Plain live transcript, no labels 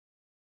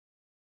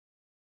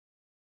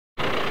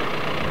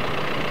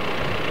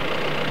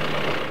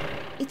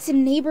It's a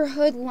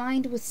neighborhood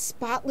lined with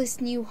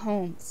spotless new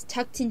homes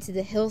tucked into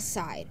the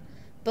hillside.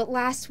 But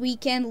last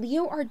weekend,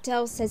 Leo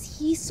Ardell says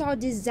he saw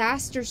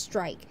disaster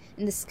strike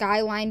in the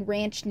Skyline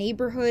Ranch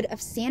neighborhood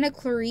of Santa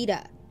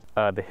Clarita.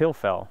 The hill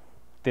fell.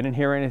 Didn't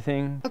hear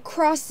anything.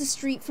 Across the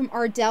street from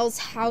Ardell's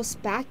house,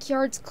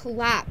 backyards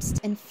collapsed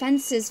and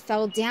fences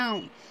fell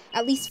down.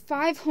 At least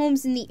 5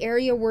 homes in the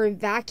area were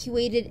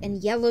evacuated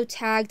and yellow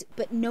tagged,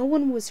 but no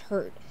one was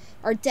hurt.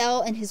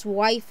 Ardell and his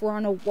wife were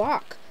on a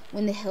walk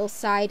when the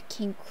hillside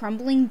came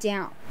crumbling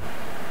down.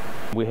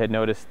 We had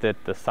noticed that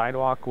the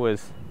sidewalk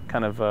was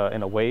kind of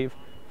in a wave.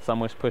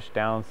 Some was pushed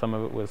down, some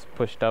of it was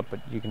pushed up,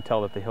 but you can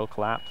tell that the hill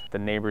collapsed. The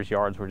neighbors'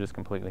 yards were just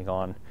completely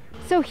gone.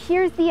 So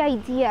here's the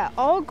idea.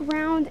 All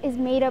ground is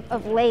made up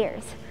of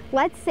layers.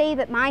 Let's say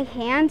that my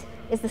hand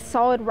is the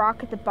solid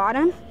rock at the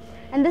bottom,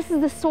 and this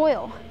is the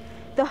soil.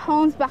 The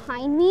homes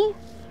behind me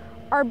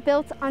are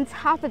built on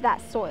top of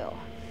that soil.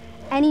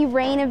 Any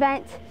rain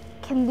event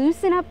can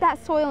loosen up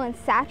that soil and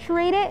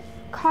saturate it,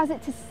 cause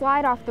it to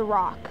slide off the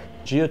rock.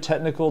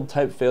 Geotechnical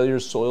type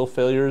failures, soil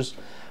failures,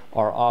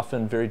 are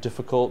often very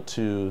difficult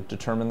to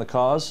determine the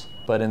cause,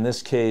 but in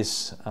this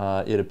case,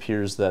 it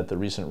appears that the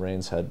recent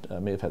rains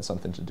may have had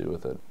something to do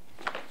with it.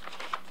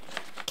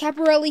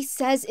 Caporelli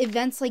says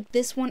events like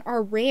this one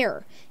are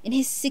rare. In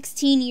his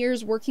 16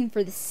 years working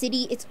for the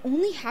city, it's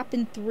only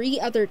happened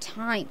 3 other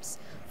times.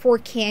 For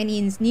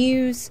Canyons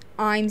News,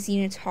 I'm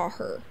Zena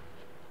Taher.